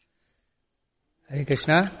Hare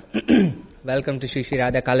Krishna. Welcome to Sri Sri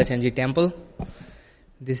Radha Kalachandji Temple.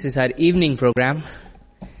 This is our evening program.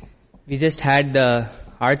 We just had the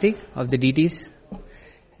Aarti of the deities,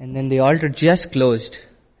 and then the altar just closed.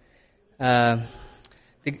 The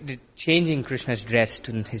changing Krishna's dress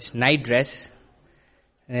to his night dress.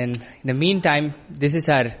 And in the meantime, this is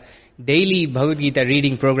our daily Bhagavad Gita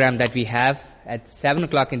reading program that we have at 7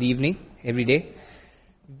 o'clock in the evening every day.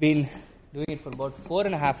 We've been doing it for about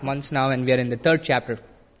 4.5 months now, and we are in the 3rd chapter.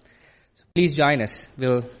 So please join us.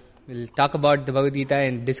 We'll talk about the Bhagavad Gita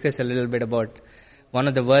and discuss a little bit about one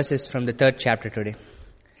of the verses from the 3rd chapter today.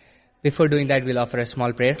 Before doing that, we'll offer a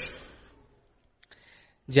small prayer.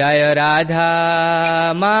 Jaya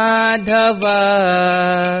Radha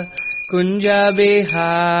Madhava Kunja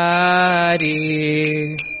Bihari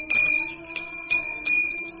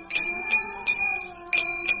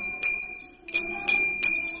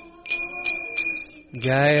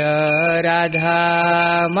Jaya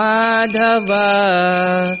Radha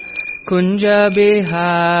Madhava Kunja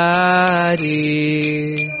Bihari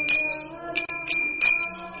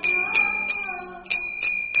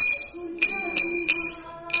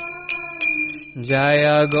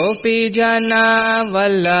Jaya Gopi Jana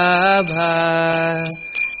Vallabha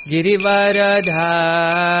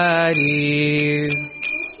Girivaradhari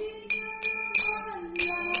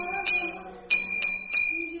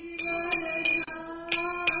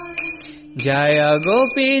Jaya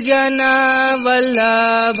Gopi Jana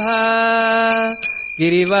Vallabha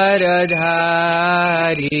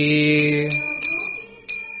Girivaradhari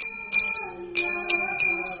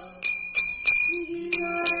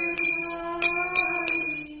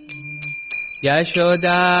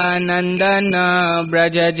Yashoda Nandana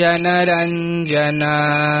Braja Jana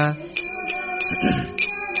Ranjana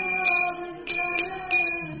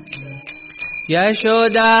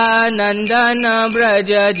Yashoda Nandana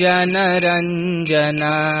Braja Jana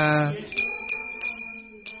Ranjana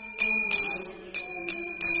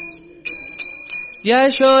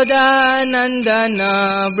Yashoda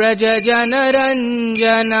Nandana Braja Jana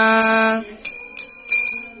Ranjana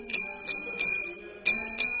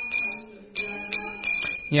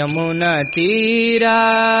Yamuna Tira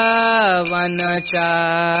Vanachari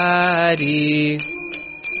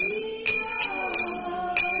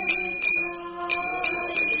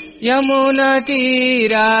Yamuna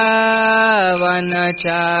Tira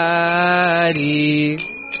Vanachari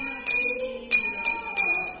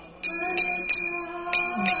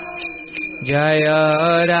Jaya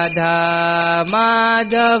Radha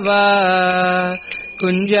Madhava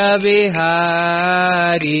Kunja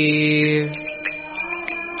Bihari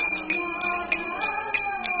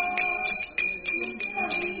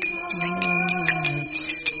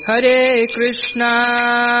Hare Krishna,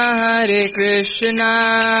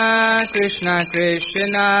 Krishna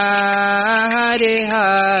Krishna, Hare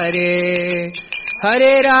Hare,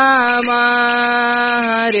 Hare Rama,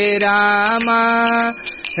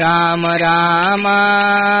 Rama Rama,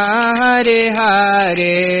 Hare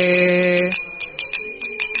Hare.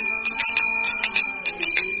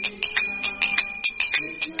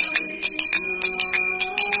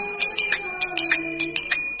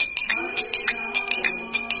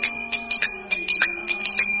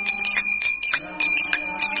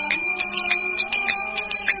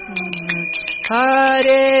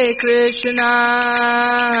 Hare Krishna,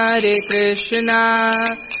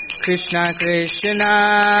 Krishna Krishna,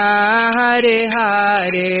 Hare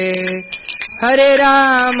Hare, Hare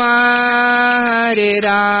Rama,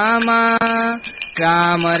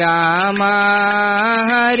 Rama Rama,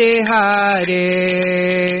 Hare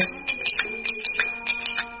Hare.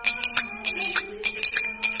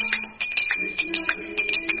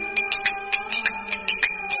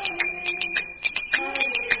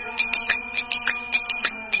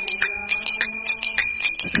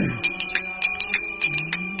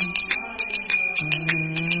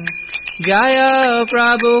 Jaya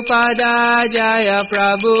Prabhupada, Jaya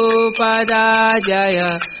Prabhupada, Jaya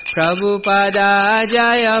Prabhupada,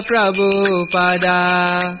 Jaya Prabhupada.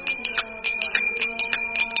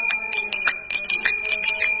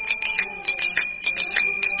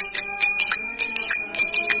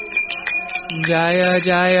 Jaya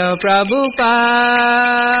Jaya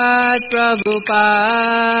Prabhupada,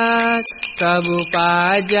 Prabhupada,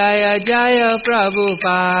 Prabhupada, Jaya Jaya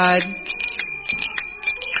Prabhupada.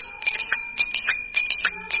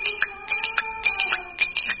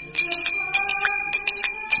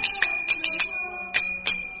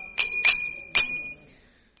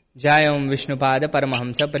 Jai Om Vishnupada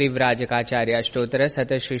Paramahamsa Parivrajakacarya Ashtottara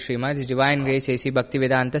Sata Shri Srimad Divine Grace A.C.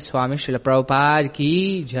 Bhaktivedanta Swami Srila Prabhupada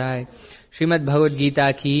Ki Jai. Srimad Bhagavad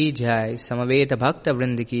Gita ki jai, Samaveta Bhakta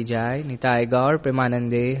Vrinda ki jai, Nitai Gaur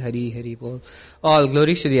Premanande Hari Hari Bol. All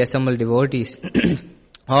glories to the assembled devotees.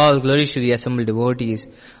 All glories to the assembled devotees.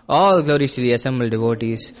 All glories to the assembled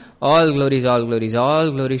devotees. All glories, all glories,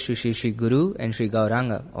 all glories to Shri Shri Guru and Shri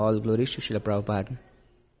Gauranga. All glories to Srila Prabhupada.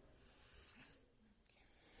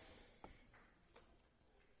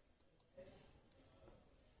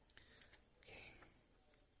 Okay.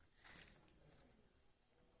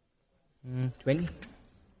 20?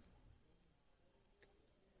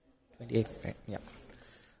 28, right, yeah.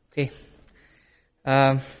 Okay.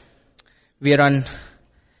 We're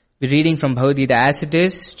reading from Bhagavad Gita as it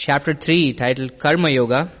is, chapter 3, titled Karma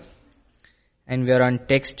Yoga, and we are on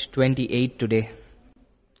text 28 today.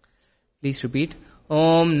 Please repeat.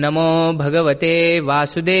 Om Namo Bhagavate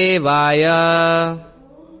Vasudevaya.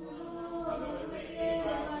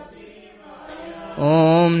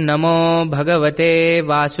 Om Namo Bhagavate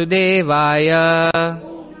Vasudevaya.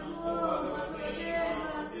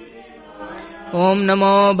 Om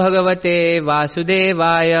Namo Bhagavate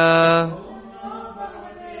Vasudevaya.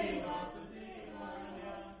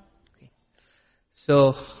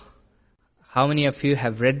 So, how many of you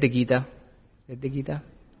have read the Gita? Read the Gita?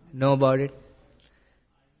 Know about it?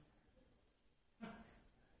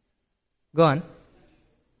 Go on.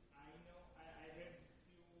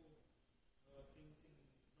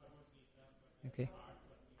 Okay.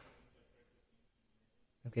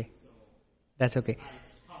 Okay. That's okay.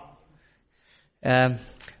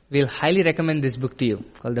 We'll highly recommend this book to you,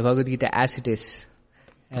 called the Bhagavad Gita as it is,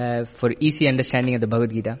 for easy understanding of the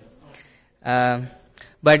Bhagavad Gita.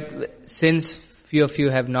 But since few of you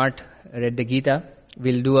have not read the Gita,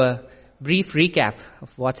 we'll do a brief recap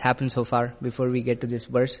of what's happened so far before we get to this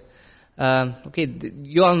verse.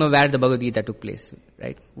 You all know where the Bhagavad Gita took place,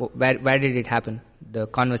 right? Where did it happen? The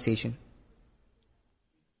conversation.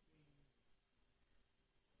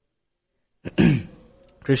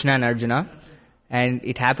 Krishna and Arjuna, and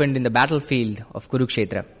it happened in the battlefield of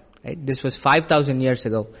Kurukshetra. Right? This was 5,000 years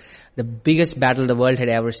ago, the biggest battle the world had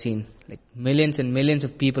ever seen. Like millions and millions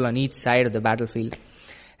of people on each side of the battlefield.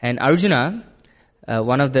 And Arjuna,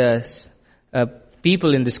 one of the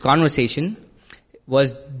people in this conversation,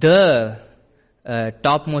 was the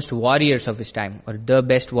topmost warriors of his time, or the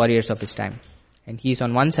best warriors of his time. And he's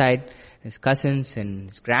on one side, his cousins and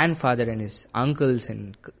his grandfather and his uncles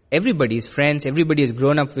and everybody, his friends, everybody has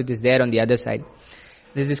grown up with is there on the other side.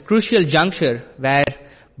 There's this crucial juncture where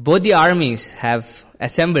both the armies have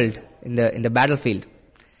assembled in the battlefield.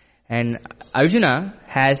 And Arjuna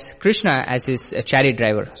has Krishna as his chariot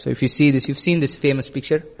driver. So if you see this, you've seen this famous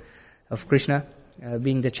picture of Krishna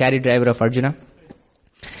being the chariot driver of Arjuna.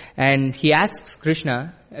 And he asks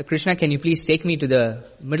Krishna, Krishna, can you please take me to the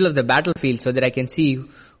middle of the battlefield so that I can see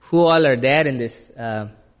who all are there in this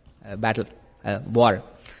war.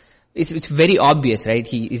 It's very obvious, right?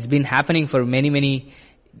 It's been happening for many, many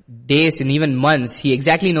days and even months. He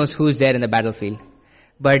exactly knows who's there in the battlefield.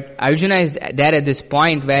 But Arjuna is there at this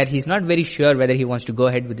point where he's not very sure whether he wants to go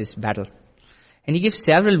ahead with this battle. And he gives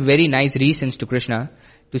several very nice reasons to Krishna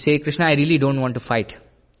to say, Krishna, I really don't want to fight.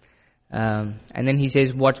 And then he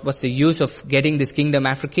says, what's the use of getting this kingdom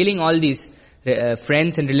after killing all these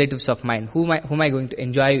friends and relatives of mine? Who am I going to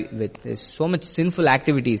enjoy with? There's so much sinful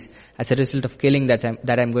activities as a result of killing that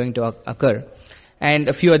I'm going to occur. And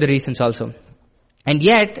a few other reasons also. And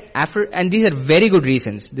yet, and these are very good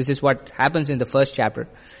reasons. This is what happens in the first chapter.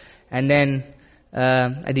 And then,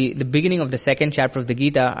 at the beginning of the second chapter of the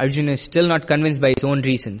Gita, Arjuna is still not convinced by his own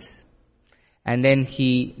reasons. And then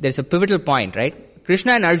there's a pivotal point, right?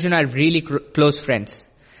 Krishna and Arjuna are really close friends.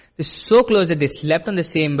 They're so close that they slept on the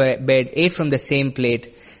same bed, ate from the same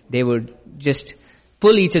plate. They would just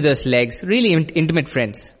pull each other's legs, really intimate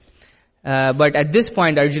friends. But at this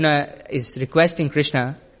point, Arjuna is requesting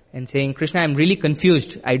Krishna and saying, Krishna, I'm really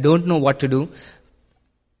confused. I don't know what to do.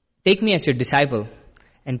 Take me as your disciple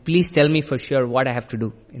and please tell me for sure what I have to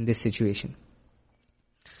do in this situation.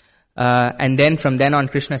 And then from then on,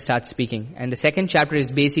 Krishna starts speaking. And the second chapter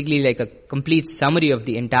is basically like a complete summary of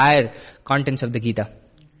the entire contents of the Gita.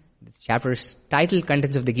 This chapter is titled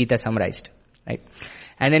Contents of the Gita Summarized. Right?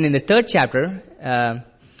 And then in the third chapter,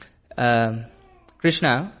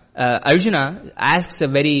 Arjuna asks a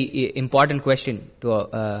very important question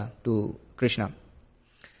to Krishna.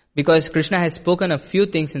 Because Krishna has spoken a few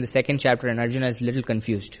things in the second chapter and Arjuna is a little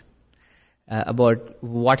confused about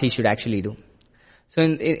what he should actually do. So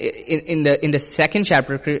in the second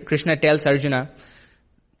chapter, Krishna tells Arjuna,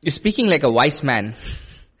 you're speaking like a wise man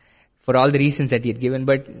for all the reasons that he had given,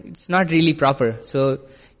 but it's not really proper. So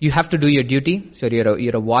you have to do your duty. So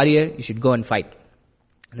you're a warrior. You should go and fight.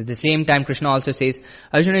 And at the same time, Krishna also says,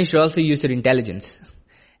 Arjuna, you should also use your intelligence.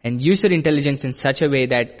 And use your intelligence in such a way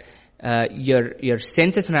that your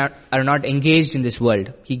senses are not engaged in this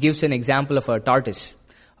world. He gives an example of a tortoise,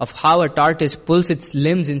 of how a tortoise pulls its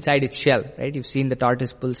limbs inside its shell, right? You've seen the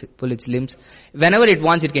tortoise pull its limbs. Whenever it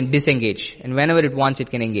wants, it can disengage. And whenever it wants, it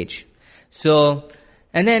can engage. So,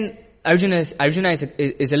 and then Arjuna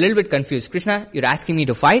is a little bit confused. Krishna, you're asking me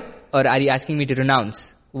to fight, or are you asking me to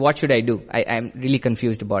renounce? What should I do? I'm really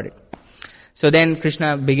confused about it. So then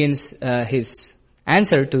Krishna begins his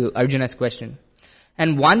answer to Arjuna's question.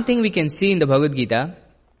 And one thing we can see in the Bhagavad Gita,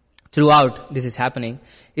 throughout this is happening,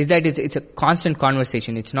 is that it's a constant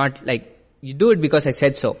conversation. It's not like, you do it because I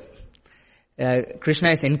said so.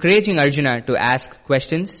 Krishna is encouraging Arjuna to ask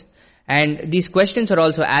questions. And these questions are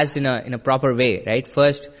also asked in a proper way, right?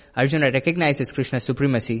 First, Arjuna recognizes Krishna's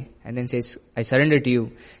supremacy and then says, I surrender to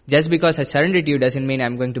you. Just because I surrender to you doesn't mean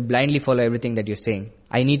I'm going to blindly follow everything that you're saying.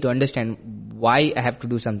 I need to understand why I have to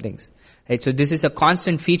do some things. Right? So this is a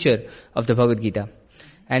constant feature of the Bhagavad Gita.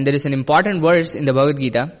 And there is an important verse in the Bhagavad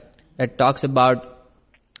Gita that talks about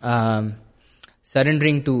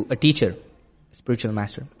surrendering to a teacher, a spiritual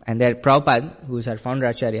master. And there Prabhupada, who is our founder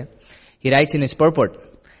Acharya, he writes in his purport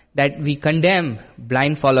that we condemn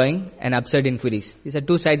blind following and absurd inquiries. These are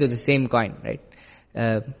two sides of the same coin,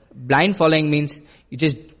 right? Blind following means you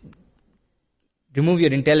just remove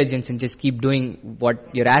your intelligence and just keep doing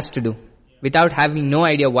what you're asked to do without having no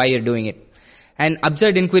idea why you're doing it. And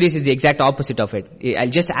absurd inquiries is the exact opposite of it. I'll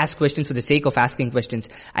just ask questions for the sake of asking questions.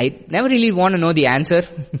 I never really want to know the answer.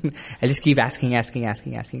 I'll just keep asking,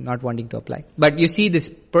 not wanting to apply. But you see this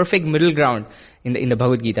perfect middle ground in the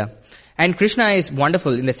Bhagavad Gita. And Krishna is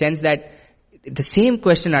wonderful in the sense that the same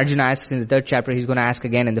question Arjuna asks in the 3rd chapter, he's going to ask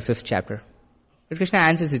again in the 5th chapter. But Krishna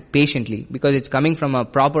answers it patiently because it's coming from a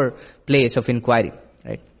proper place of inquiry,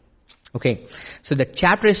 right? Okay. So the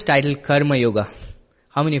chapter is titled Karma Yoga.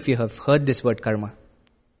 How many of you have heard this word karma?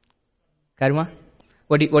 Karma?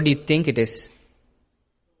 What do you think it is?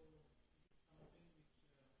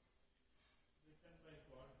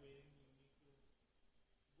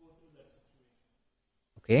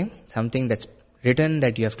 Okay, something that's written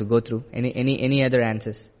that you have to go through. Any other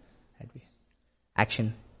answers?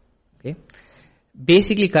 Action. Okay.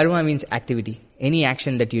 Basically, karma means activity. Any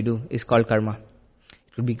action that you do is called karma.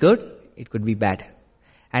 It could be good, it could be bad.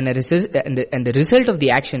 And the result of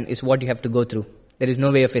the action is what you have to go through. There is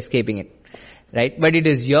no way of escaping it, right? But it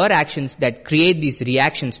is your actions that create these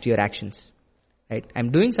reactions to your actions, right? I'm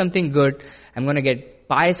doing something good. I'm going to get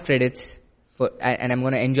pious credits and I'm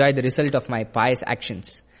going to enjoy the result of my pious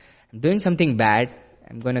actions. I'm doing something bad.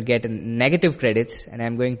 I'm going to get negative credits and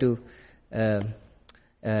I'm going to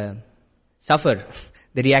suffer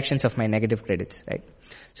the reactions of my negative credits, right?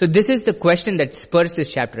 So this is the question that spurs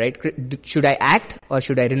this chapter, right? Should I act or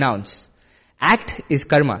should I renounce? Act is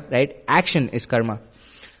karma, right? Action is karma.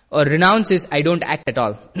 Or renounce is I don't act at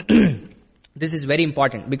all. This is very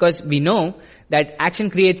important because we know that action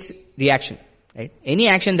creates reaction, right? Any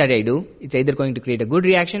action that I do, it's either going to create a good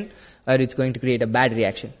reaction or it's going to create a bad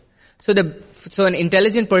reaction. So an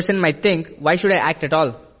intelligent person might think, why should I act at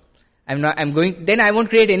all? Then I won't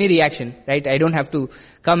create any reaction, right? I don't have to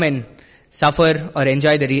come and suffer or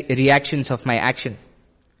enjoy the reactions of my action.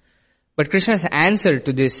 But Krishna's answer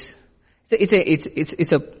to this,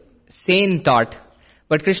 it's a sane thought.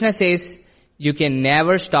 But Krishna says, you can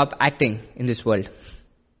never stop acting in this world.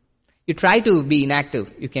 You try to be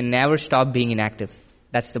inactive, you can never stop being inactive.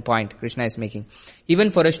 That's the point Krishna is making.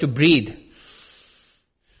 Even for us to breathe,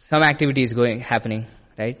 some activity is happening,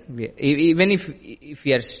 right? Even if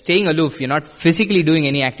we are staying aloof, we are not physically doing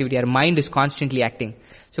any activity, our mind is constantly acting.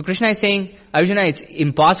 So Krishna is saying, Arjuna, it's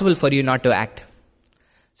impossible for you not to act.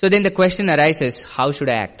 So then the question arises, how should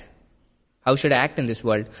I act? How should I act in this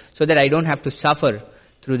world so that I don't have to suffer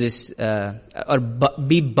through this or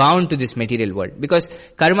be bound to this material world? Because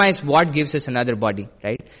karma is what gives us another body,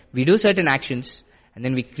 right? We do certain actions and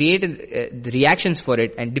then we create the reactions for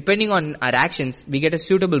it, and depending on our actions, we get a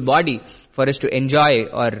suitable body for us to enjoy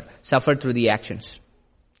or suffer through the actions.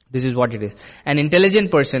 This is what it is. An intelligent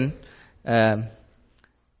person will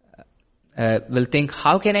think,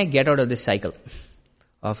 how can I get out of this cycle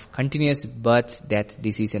of continuous birth, death,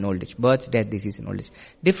 disease and old age? Birth, death, disease and old age.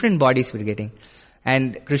 Different bodies we're getting.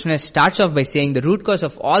 And Krishna starts off by saying the root cause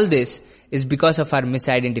of all this is because of our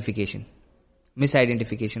misidentification.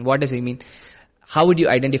 Misidentification. What does he mean? How would you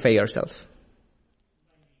identify yourself?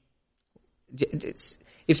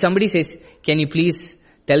 If somebody says, can you please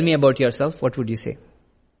tell me about yourself, what would you say?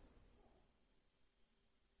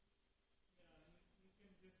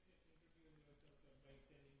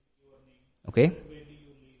 Okay.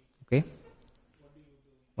 Okay.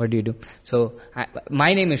 What do you do? So,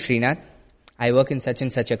 my name is Srinath. I work in such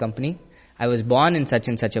and such a company. I was born in such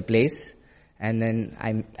and such a place. And then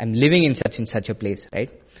I'm living in such and such a place, right?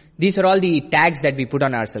 These are all the tags that we put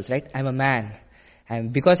on ourselves, right? I'm a man.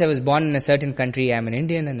 And because I was born in a certain country, I'm an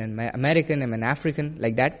Indian and an American, I'm an African,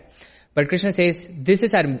 like that. But Krishna says, this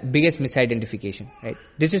is our biggest misidentification, right?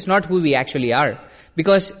 This is not who we actually are.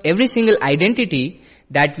 Because every single identity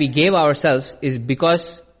that we gave ourselves is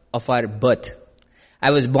because of our birth.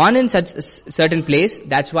 I was born in such a certain place,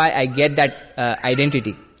 that's why I get that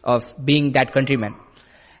identity of being that countryman.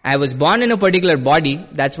 I was born in a particular body,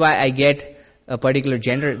 that's why I get a particular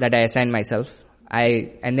gender that I assign myself.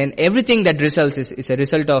 And then everything that results is a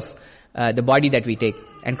result of the body that we take.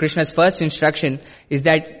 And Krishna's first instruction is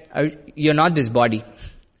that you're not this body.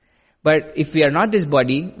 But if we are not this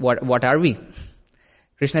body, what are we?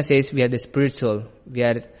 Krishna says we are the spirit soul. We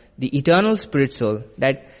are the eternal spirit soul.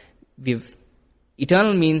 That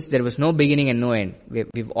eternal means there was no beginning and no end.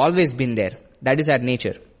 We've always been there. That is our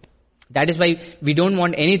nature. That is why we don't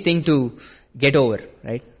want anything to get over,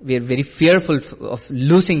 right? We are very fearful of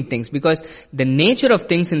losing things because the nature of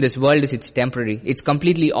things in this world is it's temporary. It's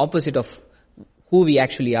completely opposite of who we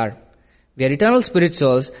actually are. We are eternal spirit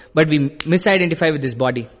souls, but we misidentify with this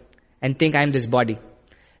body and think I'm this body.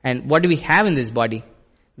 And what do we have in this body?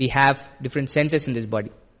 We have different senses in this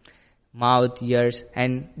body. Mouth, ears,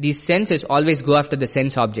 and these senses always go after the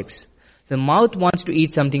sense objects. The mouth wants to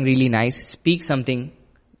eat something really nice, speak something,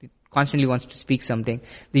 constantly wants to speak something.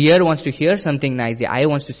 The ear wants to hear something nice. The eye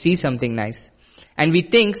wants to see something nice. And we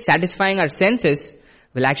think satisfying our senses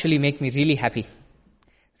will actually make me really happy.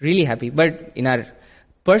 Really happy. But in our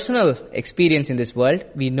personal experience in this world,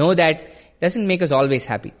 we know that it doesn't make us always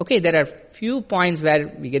happy. Okay, there are few points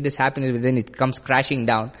where we get this happiness, but then it comes crashing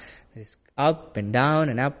down. It's up and down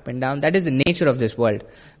and up and down. That is the nature of this world.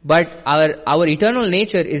 But our eternal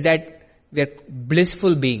nature is that we are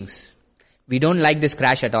blissful beings. We don't like this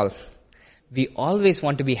crash at all. We always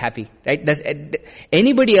want to be happy, right? Does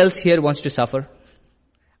anybody else here wants to suffer?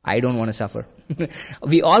 I don't want to suffer.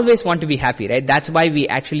 We always want to be happy, right? That's why we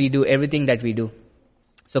actually do everything that we do.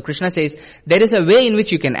 So Krishna says, there is a way in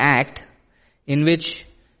which you can act, in which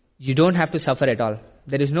you don't have to suffer at all.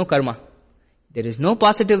 There is no karma. There is no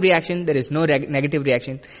positive reaction. There is no negative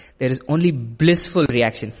reaction. There is only blissful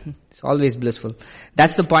reaction. It's always blissful.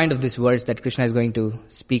 That's the point of this verse that Krishna is going to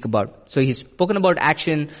speak about. So he's spoken about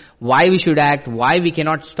action, why we should act, why we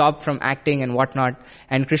cannot stop from acting and whatnot.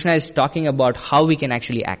 And Krishna is talking about how we can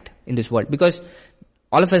actually act in this world. Because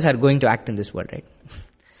all of us are going to act in this world, right?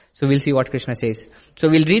 So we'll see what Krishna says. So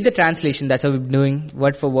we'll read the translation. That's how we're doing,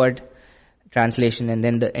 word for word translation, and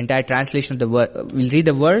then the entire translation of the word. We'll read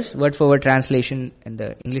the verse, word for word translation, and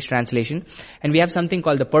the English translation. And we have something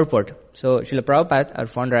called the purport. So Srila Prabhupada, our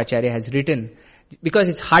founder Acharya, has written, because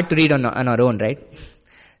it's hard to read on our own, right?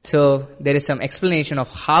 So there is some explanation of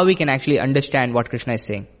how we can actually understand what Krishna is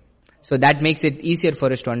saying. So that makes it easier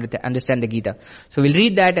for us to understand the Gita. So we'll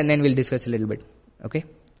read that and then we'll discuss a little bit. Okay?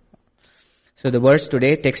 So the verse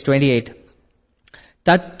today, text 28.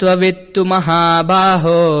 तत्त्ववित्तु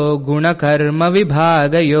महाबाहो गुणकर्म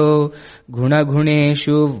विभागयो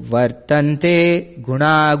गुणगुणेषु वर्तन्ते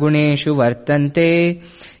गुणागुणेषु वर्तन्ते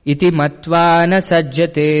इति मत्वा न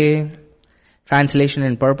सज्जते. Translation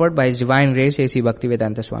and purport by His Divine Grace A.C.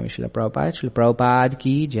 Bhaktivedanta Swami Srila Prabhupada. Srila Prabhupada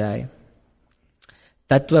ki jai.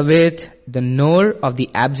 Tattvavit, the knower of the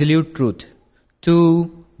absolute truth.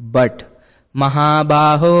 Tu, but.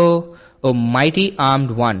 Mahabaho, O mighty armed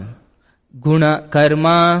one. Guna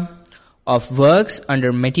karma, of works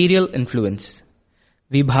under material influence.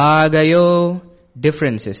 Vibhagayo,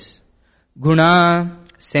 differences. Guna,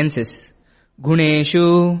 senses.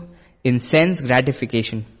 Guneshu, in sense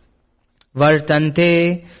gratification.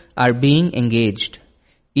 Vartante, are being engaged.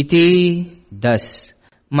 Iti, thus.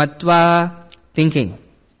 Matva, thinking.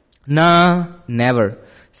 Na, never.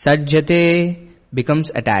 Sajjate, becomes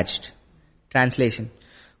attached. Translation.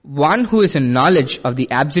 One who is in knowledge of the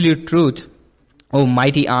absolute truth, O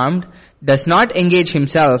mighty armed, does not engage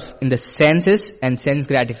himself in the senses and sense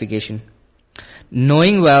gratification,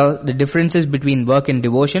 knowing well the differences between work in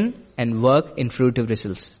devotion and work in fruitive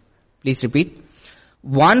results. Please repeat.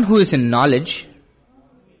 One who is in knowledge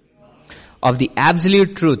of the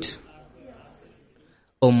absolute truth,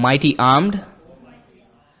 O mighty armed,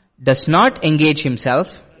 does not engage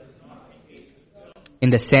himself in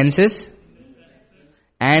the senses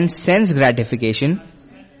and sense gratification,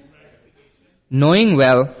 knowing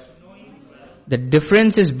well the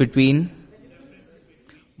differences between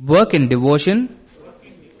work in devotion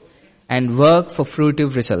and work for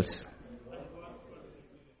fruitive results.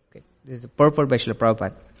 Okay. This is the purport by Srila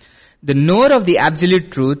Prabhupada. The knower of the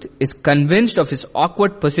absolute truth is convinced of his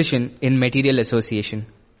awkward position in material association.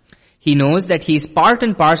 He knows that he is part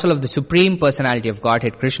and parcel of the Supreme Personality of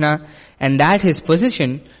Godhead, Krishna, and that his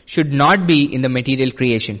position should not be in the material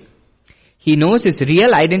creation. He knows his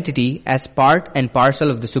real identity as part and parcel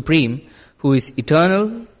of the Supreme, who is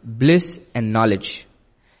eternal, bliss and knowledge.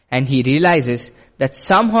 And he realizes that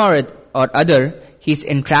somehow or other he is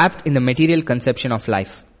entrapped in the material conception of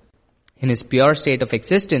life. In his pure state of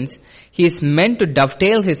existence, he is meant to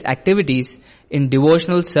dovetail his activities in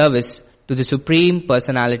devotional service to the Supreme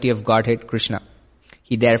Personality of Godhead, Krishna.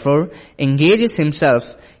 He therefore engages himself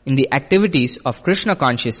in the activities of Krishna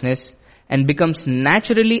consciousness and becomes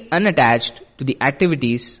naturally unattached to the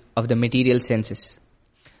activities of the material senses,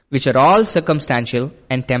 which are all circumstantial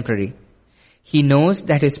and temporary. He knows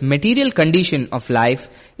that his material condition of life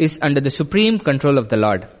is under the supreme control of the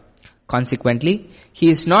Lord. Consequently, he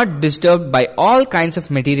is not disturbed by all kinds of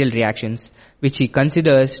material reactions, which he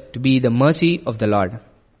considers to be the mercy of the Lord.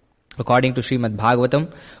 According to Srimad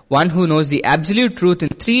Bhagavatam, one who knows the absolute truth in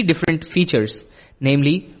three different features,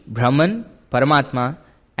 namely Brahman, Paramatma,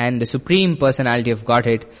 and the Supreme Personality of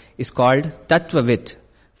Godhead, is called Tattvavit,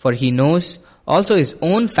 for he knows also his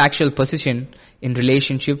own factual position in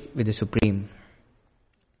relationship with the Supreme.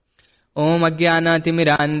 Om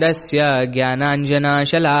Ajnanaatimirandasya Jnananjana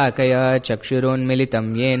Shalakaya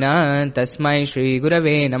Chakshurunmilitam Yena Tasmai Shri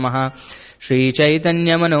Gurave Namaha Shri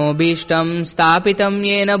Chaitanya Manobishtam Stapitam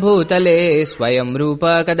Yena Bhutale Swayam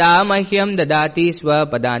Rupa Kadamahyam Dadati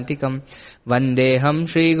Swapadantikam Vandeham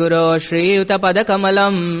Shri Guru Shri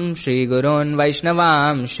Utapadakamalam Shri Gurun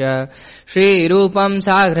Vaishnavamsha Shri Rupam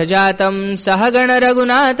Sagrajatam Sahagana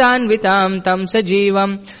Raghunathanvitam Tam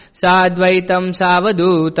Sajivam Sadvaitam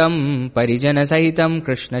Savadutam Parijana Sahitam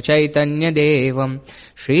Krishna Chaitanya Devam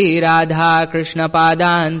Shri Radha Krishna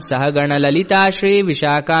Padan Sahagana Lalita Shri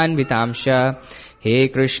Vishakhanvitamsha He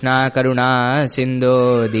Krishna Karuna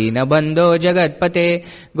Sindhu Dinabandho Jagatpate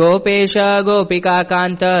Gopesha Gopika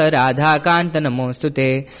Kanta Radha Kanta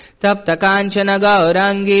Namostute Tapta Kanchana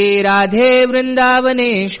Gaurangi Radhe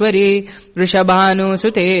Vrindavaneshwari Vrishabhanu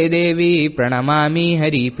Sute Devi Pranamami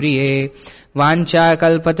Hari Priye Vancha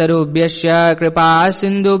Kalpatarubhyasya Kripa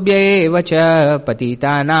Sindhubhya Vacha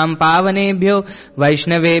Patitanam Pavanebhyo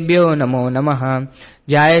Vaishnavebhyo Namo Namaha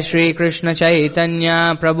Jai Shri Krishna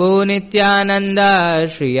Chaitanya Prabhu Nityananda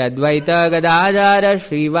Shri Advaita Gadadhara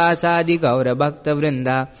Shri Vasadi Gaura Bhakta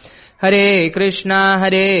Vrinda Hare Krishna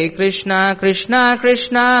Krishna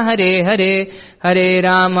Krishna Hare Hare Hare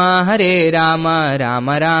Rama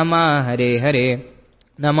Rama Rama Hare Hare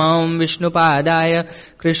Namam Vishnupadaya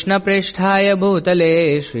Krishna Prishthaya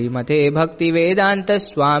Bhutale Srimate Bhakti Vedanta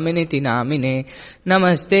Swaminiti Namine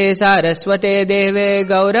Namaste Saraswate Deve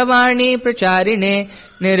Gauravani Pracharine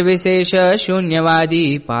Nirvisesha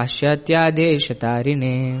Shunyavadi Pashyatya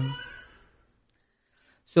Deshatarine.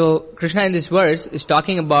 So Krishna in this verse is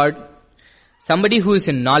talking about somebody who is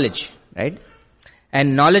in knowledge, right?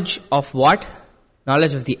 And knowledge of what?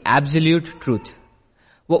 Knowledge of the absolute truth.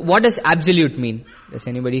 What does absolute mean? Does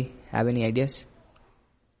anybody have any ideas?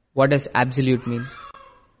 What does absolute mean?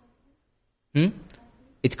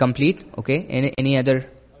 It's complete, okay. Any other?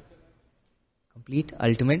 Complete,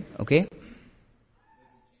 ultimate, okay.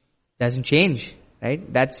 Doesn't change, right?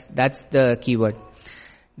 That's the key word.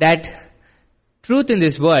 That truth in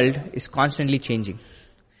this world is constantly changing.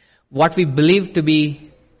 What we believe to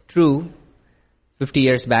be true 50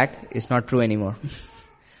 years back is not true anymore.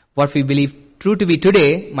 What we believe true to be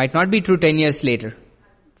today might not be true 10 years later,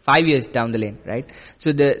 5 years down the lane, right?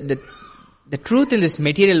 So the truth in this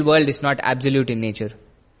material world is not absolute in nature.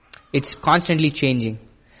 It's constantly changing.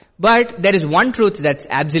 But there is one truth that's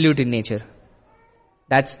absolute in nature.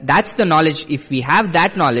 That's the knowledge. If we have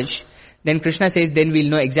that knowledge, then Krishna says, then we'll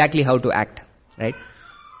know exactly how to act, right?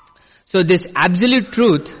 So this absolute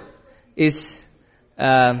truth is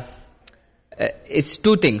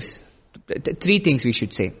two things, three things we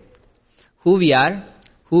should say. Who we are,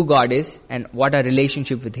 who God is, and what our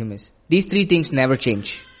relationship with Him is. These three things never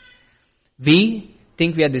change. We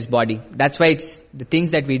think we are this body. That's why the things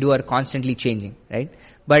that we do are constantly changing, right?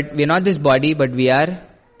 But we are not this body, but we are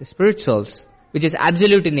the spirit souls, which is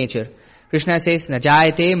absolute in nature. Krishna says,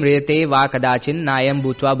 Najayate mriyate va kadachin nayam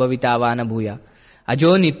bhutva bhavita va na bhuya.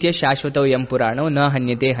 Ajo nitya shashvato yam purano na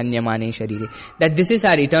hanyate hanyamane sharire. That this is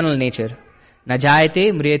our eternal nature.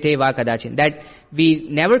 Najayate mriyate va kadachin. That we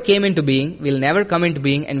never came into being, we'll never come into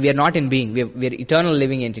being, and we are not in being. We are eternal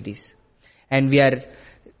living entities. And we are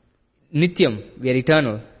nityam, we are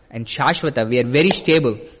eternal. And shashvata, we are very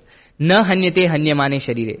stable. Na hanyate hanyamane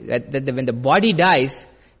sharire. That when the body dies,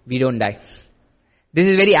 we don't die. This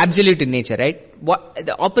is very absolute in nature, right?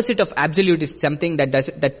 The opposite of absolute is something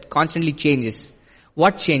that constantly changes.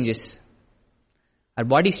 What changes? Our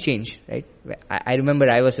bodies change, right? I remember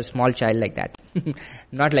I was a small child like that.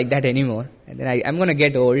 Not like that anymore. And then I'm going to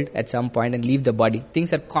get old at some point and leave the body.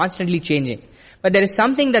 Things are constantly changing. But there is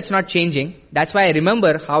something that's not changing. That's why I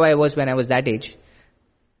remember how I was when I was that age.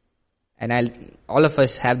 And all of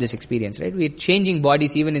us have this experience, right? We're changing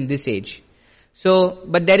bodies even in this age.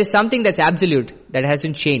 But there is something that's absolute that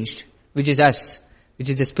hasn't changed, which is us, which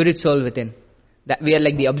is the spirit soul within. That we are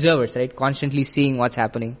like the observers, right? Constantly seeing what's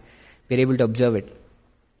happening. We're able to observe it.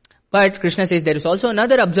 But Krishna says there is also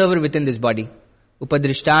another observer within this body.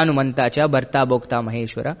 Upadrishtanumanta cha bharta bhokta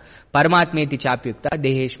maheshwara paramatmeti chapyukta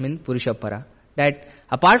deheshmin purushapara. That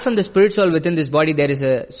apart from the spirit soul within this body, there is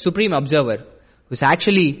a supreme observer who's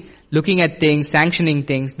actually looking at things, sanctioning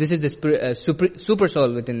things. This is the super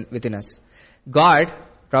soul within us. God,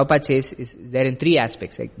 Prabhupada says, is there in three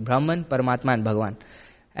aspects, like Brahman, Paramatma and Bhagavan.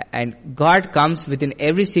 And God comes within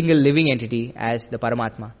every single living entity as the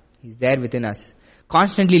Paramatma. He's there within us,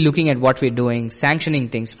 constantly looking at what we're doing, sanctioning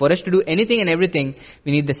things. For us to do anything and everything,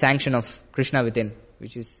 we need the sanction of Krishna within,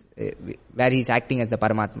 which is where he's acting as the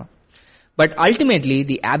Paramatma. But ultimately,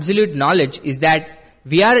 the absolute knowledge is that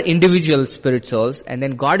we are individual spirit souls, and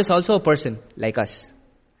then God is also a person like us.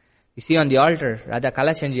 You see on the altar, Radha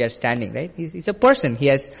Kalachandji are standing, right? He's a person. He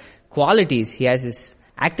has qualities. He has his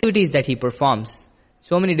activities that he performs.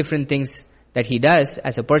 So many different things that he does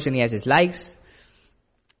as a person. He has his likes.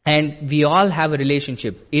 And we all have a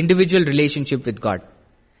relationship, individual relationship with God.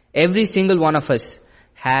 Every single one of us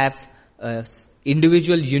have a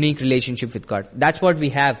individual, unique relationship with God. That's what we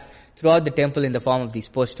have throughout the temple in the form of these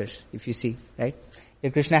posters, if you see, right?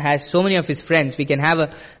 Here Krishna has so many of his friends. We can have a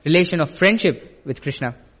relation of friendship with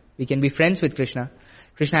Krishna. We can be friends with Krishna.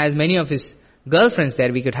 Krishna has many of his girlfriends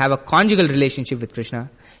there. We could have a conjugal relationship with Krishna.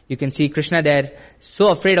 You can see Krishna there, so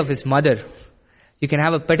afraid of his mother. You can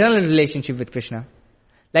have a paternal relationship with Krishna.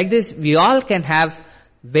 Like this, we all can have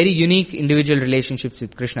very unique individual relationships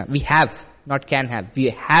with Krishna. We have, not can have.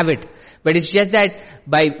 We have it. But it's just that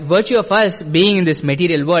by virtue of us being in this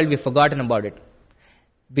material world, we've forgotten about it.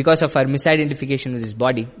 Because of our misidentification with this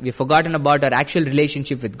body, we've forgotten about our actual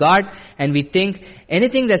relationship with God, and we think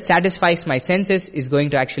anything that satisfies my senses is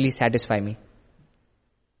going to actually satisfy me.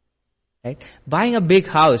 Right? Buying a big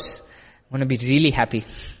house, I'm going to be really happy.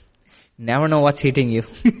 Never know what's hitting you.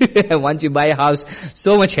 Once you buy a house,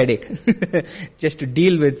 so much headache. Just to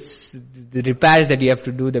deal with the repairs that you have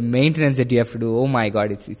to do, the maintenance that you have to do. Oh my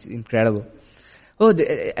God, it's incredible.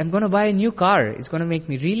 I'm going to buy a new car. It's going to make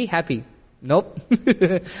me really happy. Nope.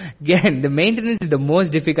 Again, the maintenance is the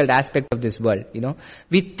most difficult aspect of this world,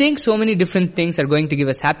 We think so many different things are going to give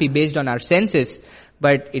us happy based on our senses,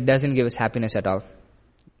 but it doesn't give us happiness at all.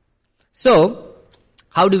 So,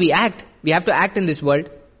 how do we act? We have to act in this world,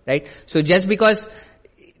 right? So just because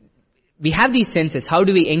we have these senses, how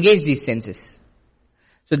do we engage these senses?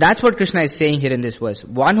 So that's what Krishna is saying here in this verse.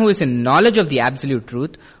 One who is in knowledge of the absolute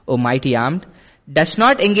truth, O mighty armed, does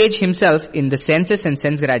not engage himself in the senses and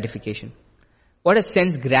sense gratification. What does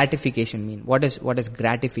sense gratification mean? What does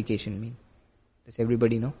gratification mean? Does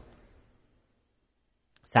everybody know?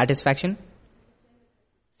 Satisfaction?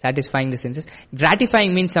 Satisfying the senses.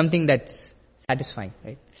 Gratifying means something that's satisfying,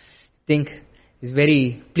 right? Think is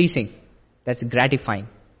very pleasing. That's gratifying,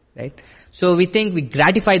 right? So we think we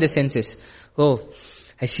gratify the senses. Oh,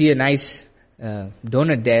 I see a nice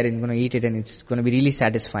donut there and I'm going to eat it and it's going to be really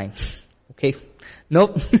satisfying. Okay.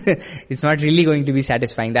 Nope. It's not really going to be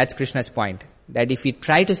satisfying. That's Krishna's point. That if we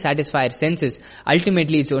try to satisfy our senses,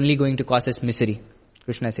 ultimately it's only going to cause us misery,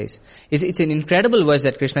 Krishna says. It's an incredible verse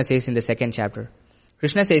that Krishna says in the second chapter.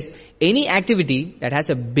 Krishna says, any activity that has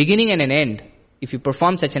a beginning and an end, if you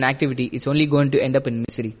perform such an activity, it's only going to end up in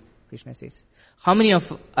misery, Krishna says. How many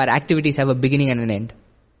of our activities have a beginning and an end?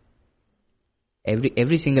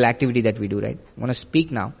 Every single activity that we do, right? I'm going to speak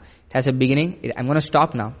now. It has a beginning. I'm going to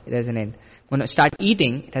stop now. It has an end. I'm going to start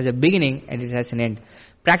eating. It has a beginning and it has an end.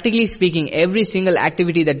 Practically speaking, every single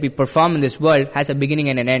activity that we perform in this world has a beginning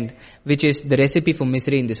and an end, which is the recipe for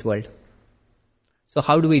misery in this world. So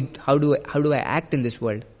how do I act in this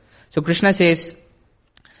world? So Krishna says,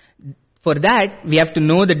 for that, we have to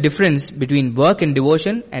know the difference between work and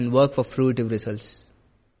devotion and work for fruitive results.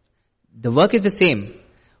 The work is the same.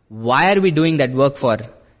 Why are we doing that work for?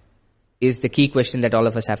 Is the key question that all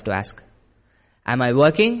of us have to ask. Am I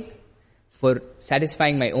working for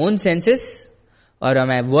satisfying my own senses, or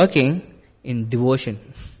am I working in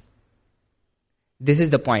devotion? This is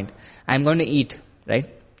the point. I'm going to eat, right?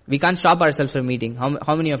 We can't stop ourselves from eating.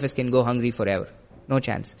 How many of us can go hungry forever? No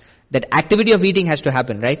chance. That activity of eating has to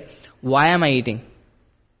happen, right? Why am I eating?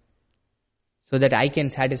 so that I can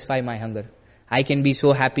satisfy my hunger. I can be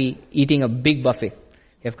so happy eating a big buffet.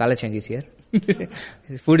 We have Kalachandjis here.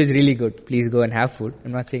 Food is really good. Please go and have food.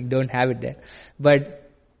 I'm not saying don't have it there. But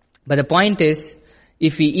the point is,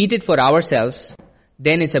 if we eat it for ourselves,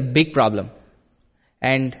 then it's a big problem.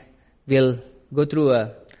 And we'll go through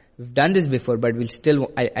we've done this before, but we'll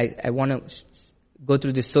still, I want to go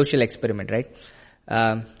through this social experiment, right?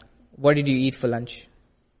 What did you eat for lunch?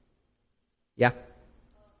 Yeah.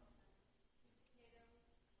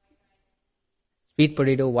 Sweet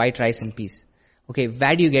potato, white rice and peas. Okay,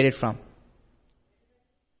 where do you get it from?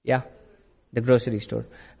 Yeah, the grocery store.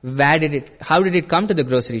 How did it come to the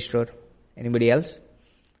grocery store? Anybody else?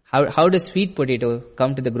 How does sweet potato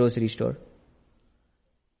come to the grocery store?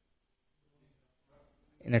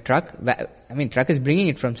 In a truck? I mean, truck is bringing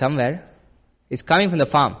it from somewhere. It's coming from the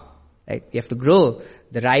farm, right? You have to grow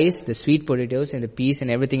the rice, the sweet potatoes and the peas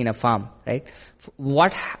and everything in a farm, right?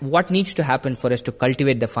 What needs to happen for us to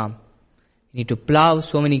cultivate the farm? You need to plow,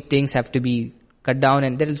 so many things have to be cut down,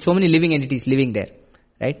 and there are so many living entities living there,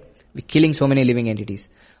 right? We're killing so many living entities.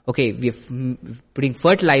 Okay, we're putting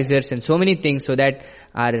fertilizers and so many things so that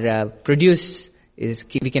our produce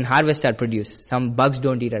we can harvest our produce. Some bugs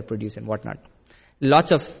don't eat our produce and whatnot.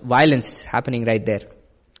 Lots of violence happening right there.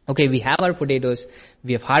 Okay, we have our potatoes,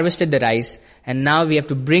 we have harvested the rice, and now we have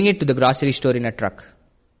to bring it to the grocery store in a truck.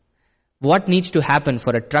 What needs to happen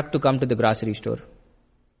for a truck to come to the grocery store?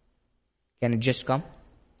 Can it just come?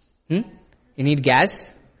 You need gas.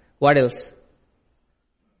 What else?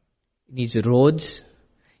 It needs roads.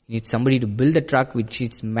 You need somebody to build the truck, which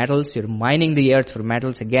needs metals. You're mining the earth for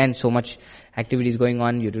metals. Again, so much activity is going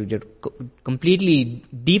on. You're completely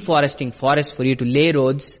deforesting forests for you to lay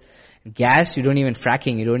roads. Gas, you don't even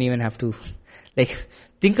fracking. You don't even have to,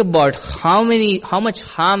 think about how much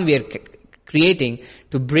harm we are creating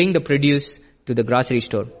to bring the produce to the grocery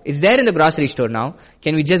store. It's there in the grocery store now.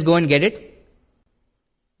 Can we just go and get it?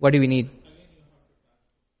 What do we need?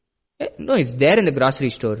 No, it's there in the grocery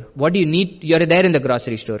store. What do you need? You're there in the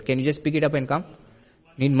grocery store. Can you just pick it up and come?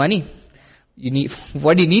 You need money.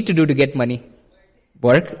 What do you need to do to get money?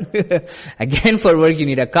 Work. Again, for work, you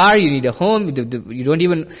need a car, you need a home. You don't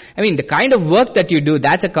even, the kind of work that you do,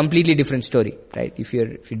 that's a completely different story, right? If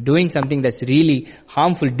you're doing something that's really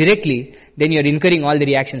harmful directly, then you're incurring all the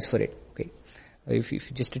reactions for it. Okay. If you're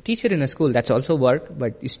just a teacher in a school, that's also work,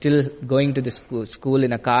 but you're still going to the school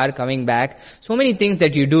in a car, coming back. So many things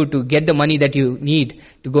that you do to get the money that you need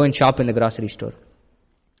to go and shop in the grocery store.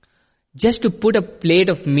 Just to put a plate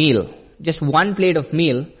of meal, just one plate of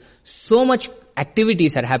meal, so much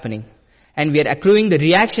activities are happening, and we are accruing the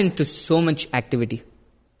reaction to so much activity.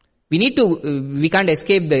 We can't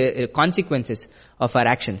escape the consequences of our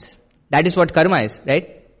actions. That is what karma is,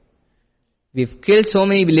 right? We've killed so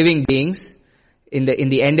many living beings in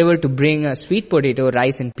the endeavor to bring a sweet potato,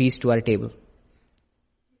 rice and peas to our table.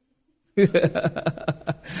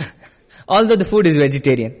 Although the food is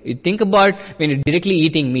vegetarian. You think about when you're directly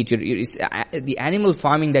eating meat, the animal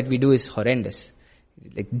farming that we do is horrendous.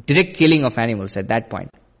 Like direct killing of animals at that point.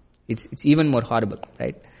 It's even more horrible,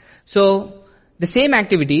 right? So, the same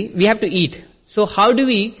activity, we have to eat. So how do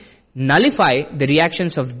we nullify the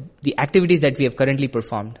reactions of the activities that we have currently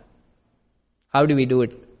performed? How do we do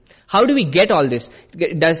it? How do we get all this?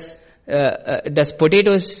 Does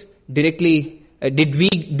potatoes directly, did we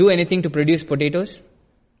do anything to produce potatoes?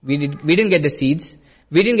 We didn't get the seeds.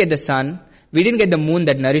 We didn't get the sun. We didn't get the moon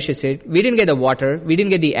that nourishes it. We didn't get the water. We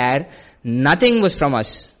didn't get the air. Nothing was from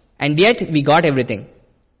us. And yet, we got everything.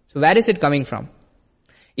 So where is it coming from?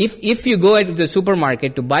 If you go to the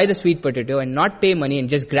supermarket to buy the sweet potato and not pay money and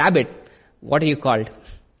just grab it, what are you called?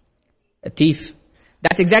 A thief.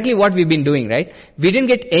 That's exactly what we've been doing, right? We didn't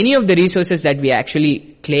get any of the resources that we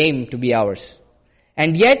actually claim to be ours.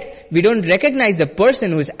 And yet, we don't recognize the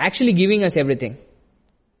person who is actually giving us everything.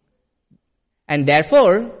 And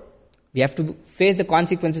therefore, we have to face the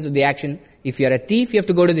consequences of the action. If you are a thief, you have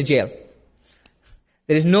to go to the jail.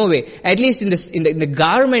 There is no way. At least in the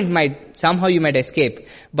government somehow you might escape.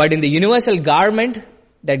 But in the universal government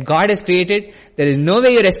that God has created, there is no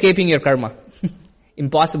way you're escaping your karma.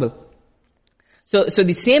 Impossible. So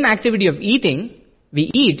the same activity of eating,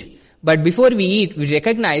 we eat, but before we eat, we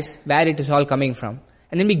recognize where it is all coming from.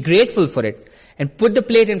 And then be grateful for it. And put the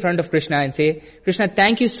plate in front of Krishna and say, Krishna,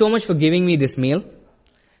 thank you so much for giving me this meal.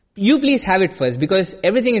 You please have it first, because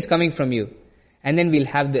everything is coming from you. And then we'll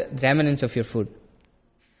have the remnants of your food.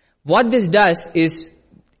 What this does is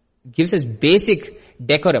gives us basic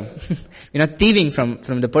decorum. We're not thieving from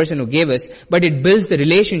the person who gave us, but it builds the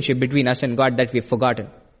relationship between us and God that we've forgotten.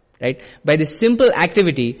 Right? By this simple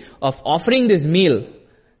activity of offering this meal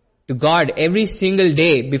to God every single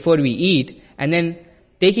day before we eat, and then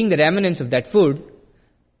taking the remnants of that food,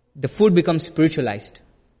 the food becomes spiritualized.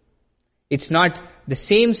 It's not the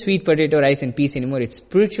same sweet potato rice and peas anymore. It's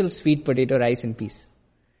spiritual sweet potato rice and peas.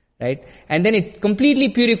 Right? And then it completely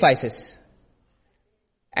purifies us.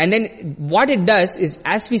 And then what it does is,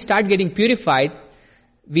 as we start getting purified,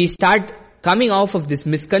 we start coming off of this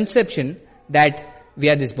misconception that we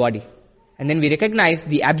are this body. And then we recognize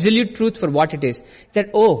the absolute truth for what it is.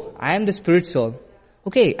 That, oh, I am the spirit soul.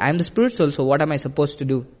 Okay, I am the spirit soul, so what am I supposed to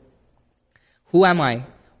do? Who am I?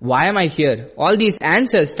 Why am I here? All these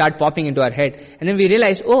answers start popping into our head. And then we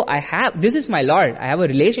realize, oh, this is my Lord. I have a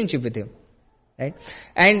relationship with Him. Right?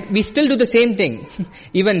 And we still do the same thing,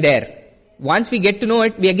 even there. Once we get to know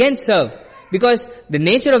it, we again serve. Because the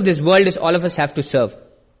nature of this world is all of us have to serve.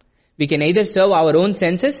 We can either serve our own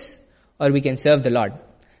senses, or we can serve the Lord.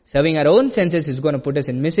 Serving our own senses is going to put us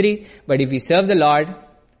in misery, but if we serve the Lord,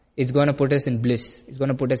 it's going to put us in bliss. It's going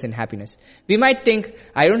to put us in happiness. We might think,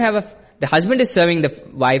 the husband is serving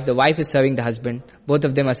the wife is serving the husband, both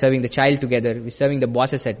of them are serving the child together, we're serving the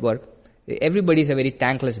bosses at work. Everybody is a very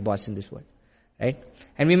thankless boss in this world, right?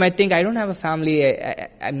 And we might think, I don't have a family,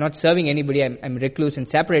 I'm not serving anybody, I'm recluse and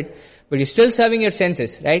separate, but you're still serving your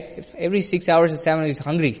senses, right? If every 6 hours or 7 hours you're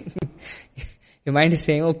hungry, your mind is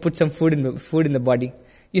saying, oh, put some food in the body.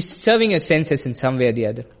 You're serving your senses in some way or the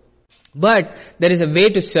other. But there is a way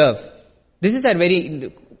to serve. This is our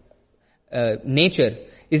very nature,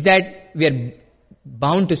 is that we are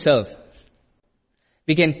bound to serve.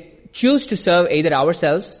 We can choose to serve either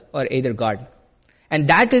ourselves or either God. And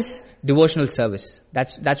that is devotional service.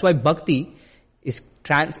 That's why bhakti is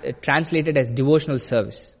translated as devotional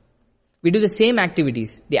service. We do the same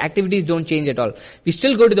activities. The activities don't change at all. We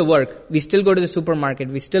still go to the work. We still go to the supermarket.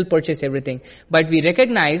 We still purchase everything. But we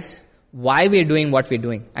recognize why we are doing what we're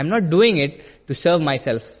doing. I'm not doing it to serve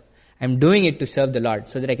myself. I'm doing it to serve the Lord,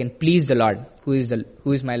 so that I can please the Lord, who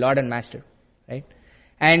is my Lord and Master. Right?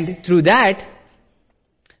 And through that,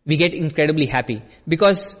 we get incredibly happy.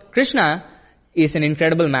 Because Krishna is an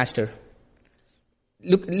incredible master.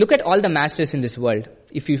 Look at all the masters in this world.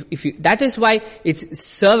 That is why it's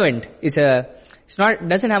servant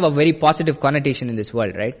doesn't have a very positive connotation in this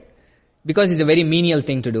world, right? Because it's a very menial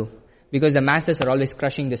thing to do. Because the masters are always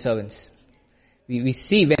crushing the servants. We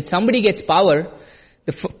see when somebody gets power,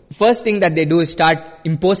 the first thing that they do is start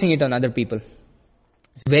imposing it on other people.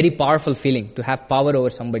 It's a very powerful feeling to have power over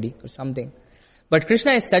somebody or something. But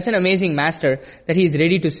Krishna is such an amazing master that he is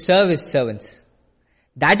ready to serve his servants.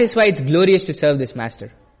 That is why it's glorious to serve this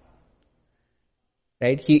master.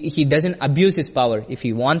 Right? He doesn't abuse his power. If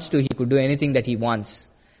he wants to, he could do anything that he wants.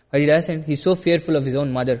 But he doesn't. He's so fearful of his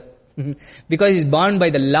own mother. Because he's bound by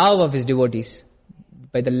the love of his devotees.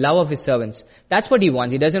 By the love of his servants. That's what he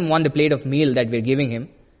wants. He doesn't want the plate of meal that we're giving him.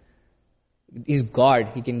 He's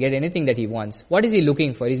God. He can get anything that he wants. What is he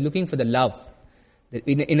looking for? He's looking for the love.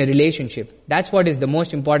 In a relationship. That's what is the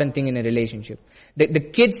most important thing in a relationship. The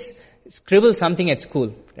kids scribble something at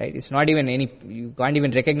school, right? It's not even you can't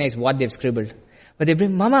even recognize what they've scribbled. But they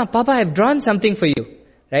bring, Mama, Papa, I've drawn something for you,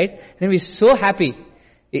 right? And then we're so happy.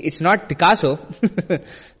 It's not Picasso,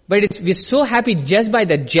 but we're so happy just by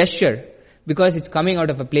the gesture, because it's coming out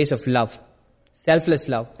of a place of love. Selfless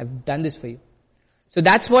love. I've done this for you. So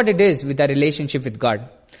that's what it is with our relationship with God.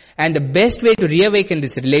 And the best way to reawaken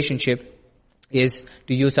this relationship is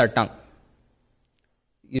to use our tongue.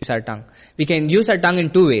 Use our tongue. We can use our tongue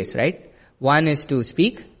in two ways, right? One is to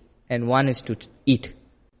speak and one is to eat.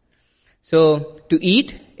 So to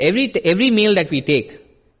eat, every meal that we take,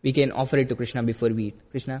 we can offer it to Krishna before we eat.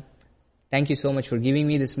 Krishna, thank you so much for giving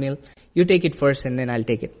me this meal. You take it first and then I'll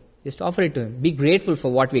take it. Just offer it to him. Be grateful for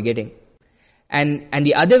what we're getting. And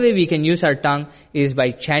the other way we can use our tongue is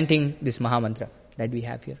by chanting this Maha Mantra that we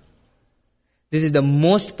have here. This is the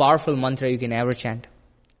most powerful mantra you can ever chant.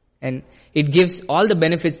 And it gives all the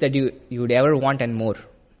benefits that you would ever want and more.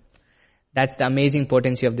 That's the amazing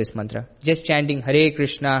potency of this mantra. Just chanting Hare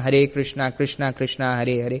Krishna, Krishna Krishna, Hare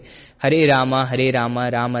Hare, Hare Rama,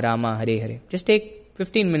 Rama Rama, Hare Hare. Just take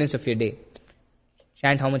 15 minutes of your day.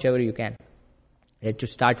 Chant how much ever you can. To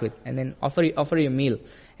start with. And then offer your meal.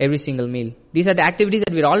 Every single meal. These are the activities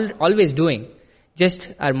that we're always doing. Just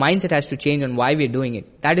our mindset has to change on why we're doing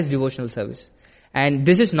it. That is devotional service. And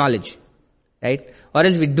this is knowledge. Right? Or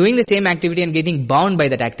else we're doing the same activity and getting bound by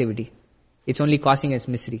that activity. It's only causing us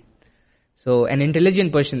misery. So an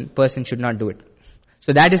intelligent person should not do it.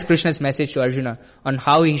 So that is Krishna's message to Arjuna on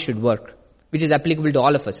how he should work, which is applicable to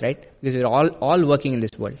all of us, right? Because we're all working in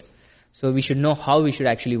this world. So we should know how we should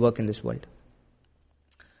actually work in this world.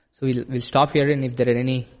 So we'll stop here, and if there are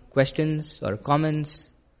any questions or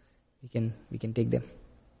comments, we can take them.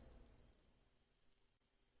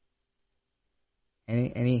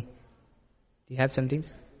 Any? Do you have something?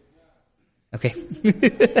 Okay.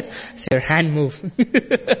 So your hand move.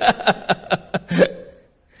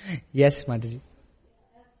 Yes, Mataji.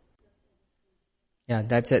 Yeah,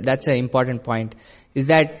 that's an important point. Is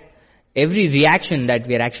that every reaction that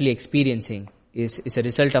we are actually experiencing is a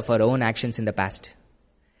result of our own actions in the past.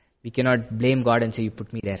 We cannot blame God and say, you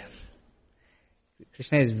put me there.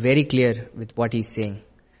 Krishna is very clear with what he's saying.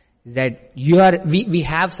 Is that we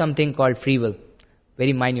have something called free will.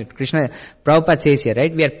 Very minute. Prabhupada says here,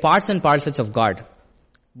 right? We are parts and parcels of God.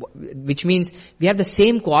 Which means we have the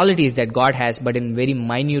same qualities that God has, but in very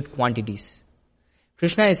minute quantities.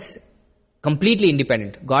 Krishna is completely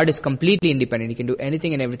independent. God is completely independent. He can do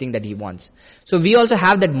anything and everything that he wants. So we also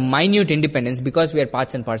have that minute independence because we are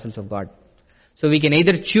parts and parcels of God. So we can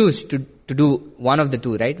either choose to do one of the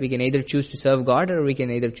two, right? We can either choose to serve God or we can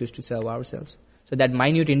either choose to serve ourselves. So that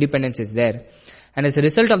minute independence is there. And as a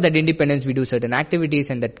result of that independence, we do certain activities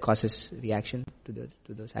and that causes reaction to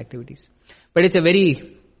those activities. But it's a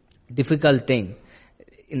very difficult thing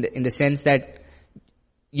in the sense that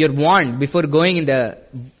you're warned before going in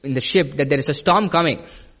the ship that there is a storm coming.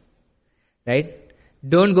 Right?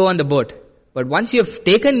 Don't go on the boat. But once you have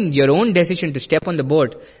taken your own decision to step on the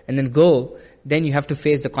boat and then go, then you have to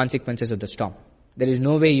face the consequences of the storm. There is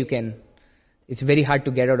no way it's very hard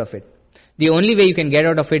to get out of it. The only way you can get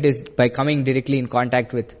out of it is by coming directly in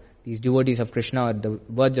contact with these devotees of Krishna or the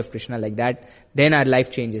words of Krishna like that. Then our life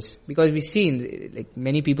changes. Because we see, like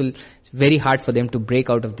many people, it's very hard for them to break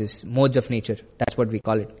out of this modes of nature. That's what we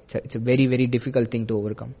call it. It's a very, very difficult thing to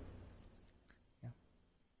overcome. Yeah.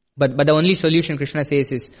 But the only solution Krishna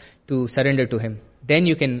says is to surrender to him. Then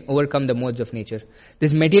you can overcome the modes of nature.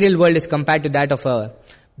 This material world is compared to that of a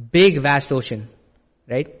big, vast ocean.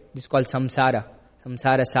 Right? This is called samsara.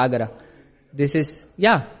 Samsara sagara. This is,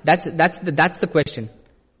 that's the question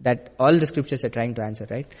that all the scriptures are trying to answer,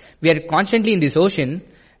 right? We are constantly in this ocean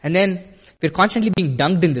and then we're constantly being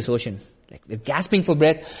dunked in this ocean. Like we're gasping for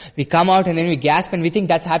breath. We come out and then we gasp and we think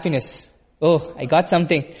that's happiness. Oh, I got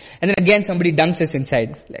something. And then again somebody dunks us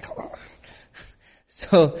inside. Like, oh.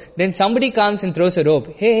 So then somebody comes and throws a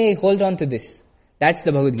rope. Hey, hold on to this. That's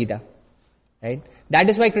the Bhagavad Gita. Right? That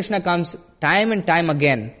is why Krishna comes time and time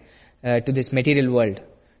again to this material world.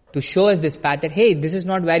 To show us this path that, hey, this is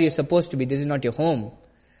not where you're supposed to be. This is not your home.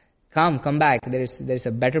 Come back. There is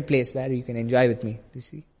a better place where you can enjoy with me. You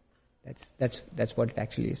see? That's what it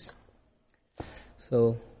actually is.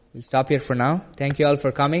 So, we'll stop here for now. Thank you all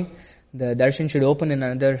for coming. The darshan should open in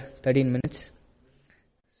another 13 minutes.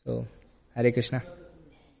 So, Hare Krishna.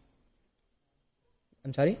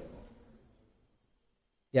 I'm sorry?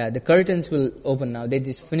 Yeah, the curtains will open now. They're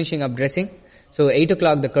just finishing up dressing. So, 8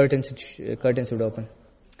 o'clock the curtains would open.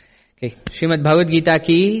 Okay. Srimad Bhagavad Gita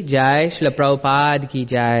ki jai, Srila Prabhupada ki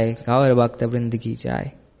jai, Gaur Bhakta Vrind ki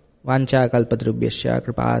jai, Vancha kalpatrubhyasya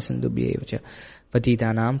kripa sindubhyevacha,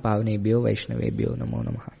 Patitanam pavnebhyo vaishnavebhyo namo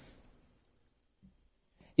namaha.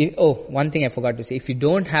 One thing I forgot to say. If you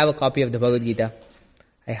don't have a copy of the Bhagavad Gita,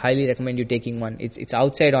 I highly recommend you taking one. It's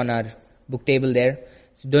outside on our book table there.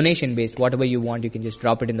 It's donation based. Whatever you want, you can just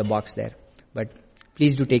drop it in the box there. But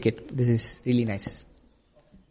please do take it. This is really nice.